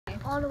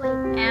all the way.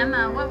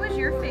 Emma, what was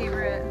your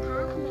favorite?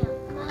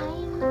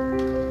 Mine,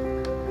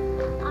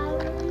 I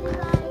really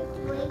liked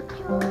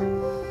Rachel.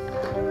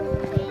 There was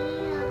a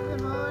painting of the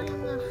ball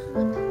and the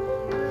fruit.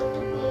 There was a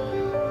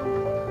painting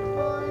of the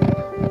ball and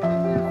the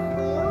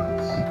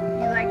fruit.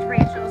 You liked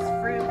Rachel's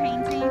fruit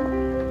painting?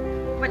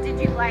 What did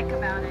you like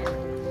about it?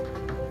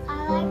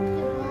 I liked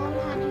the ball,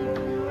 how you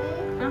drew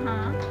it.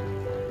 Uh-huh.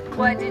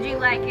 What did you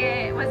like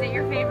it? Was it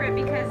your favorite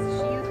because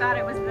you thought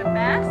it was the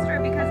best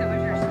or because it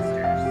was your sister's?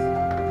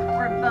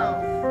 Or both?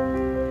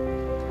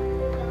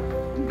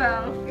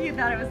 Both. You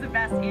thought it was the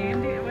best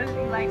and it was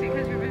you liked it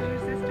because it was your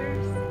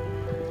sister's?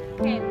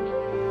 Okay.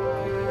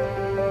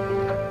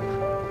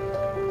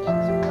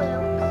 It's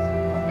Luke's.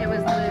 It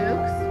was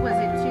Luke's. Was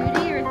it 2D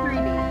or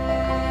 3D?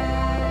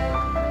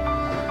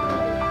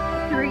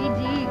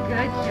 3D.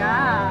 Good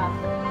job.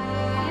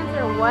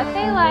 Answer what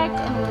they liked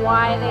and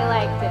why they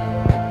liked it.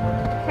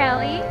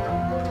 Kelly?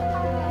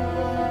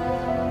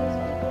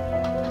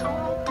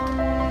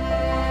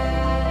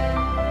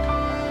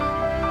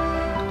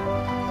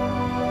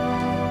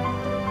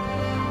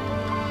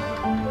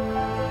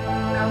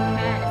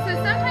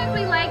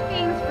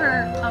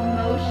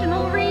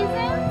 Emotional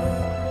reasons,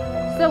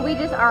 so we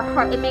just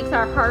it makes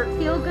our heart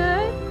feel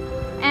good,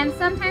 and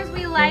sometimes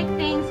we like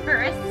things for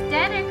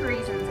aesthetic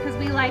reasons because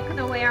we like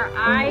the way our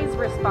eyes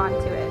respond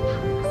to it.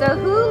 So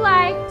who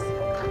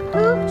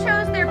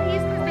chose their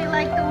piece because they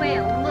liked the way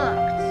it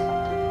looked?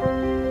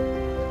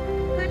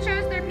 Who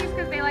chose their piece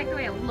because they liked the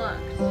way it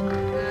looked?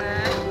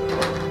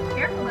 Good.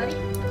 Careful, buddy.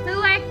 Who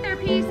liked their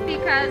piece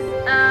because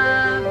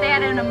they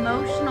had an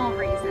emotional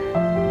reason,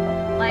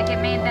 like it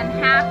made them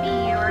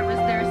happy or it was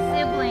their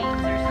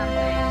siblings or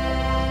something?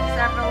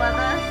 Several of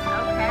us?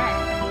 Okay.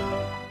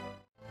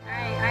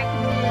 Alright, I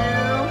can do.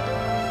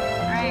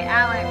 Alright,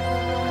 Alex.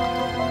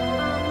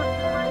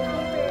 My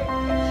favorite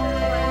picture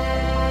was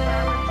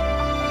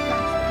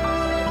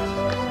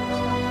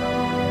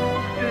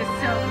It was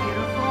so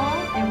beautiful.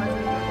 It was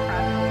a good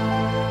project.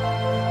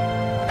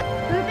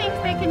 Who thinks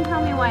they can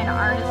tell me why an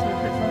artist would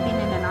put something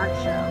in an art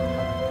show?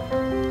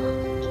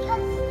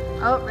 because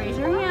Oh, raise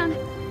your hand.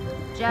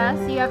 Jess,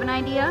 you have an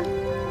idea?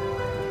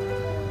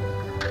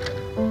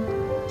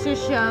 To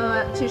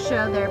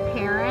show their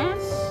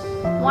parents.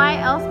 Why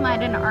else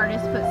might an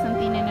artist put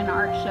something in an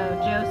art show?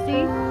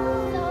 Josie?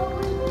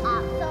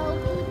 so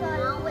people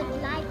would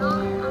like it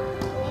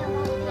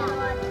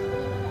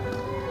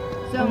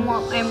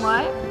And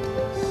what?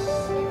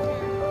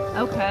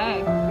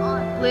 Okay.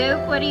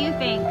 Luke, what do you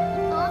think?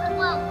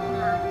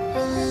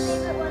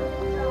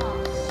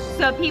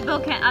 So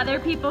other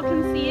people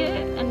can see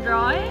it and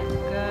draw it?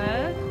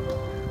 Good.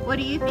 What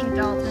do you think,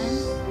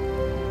 Dalton?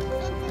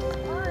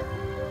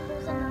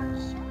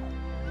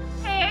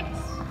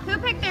 Who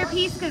picked their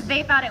piece because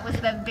they thought it was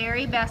the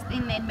very best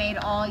thing they'd made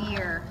all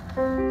year?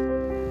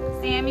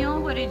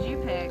 Samuel, what did you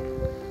pick?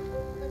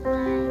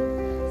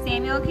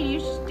 Samuel, can you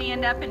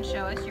stand up and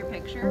show us your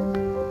picture?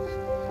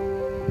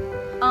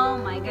 Oh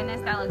my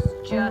goodness, that looks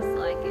just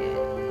like it.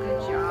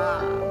 Good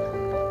job.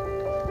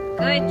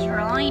 Good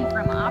drawing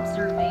from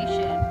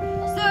observation.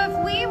 So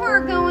if we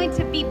were going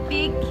to be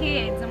big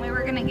kids and we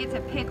were going to get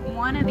to pick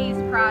one of these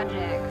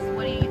projects,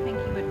 what do you think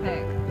you would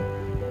pick?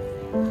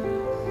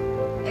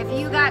 If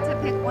you got to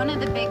pick one of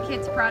the big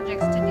kids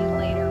projects to do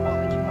later, what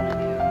would you want to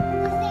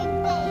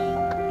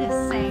do? The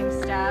same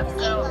stuff.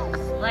 So,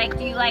 like,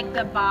 do you like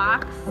the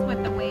box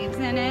with the waves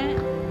in it?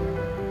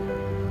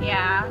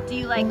 Yeah. Do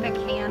you like the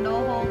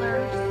candle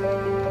holders?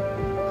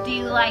 Do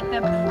you like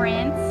the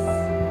prints?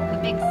 The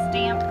big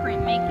stamp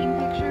printmaking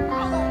pictures?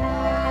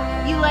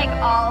 You like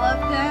all of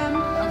them?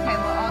 Okay,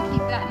 well, I'll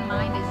keep that in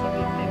mind as you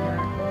get bigger.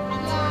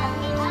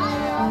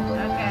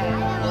 Okay.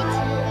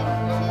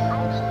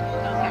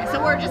 Okay, so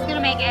we're just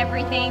gonna make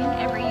everything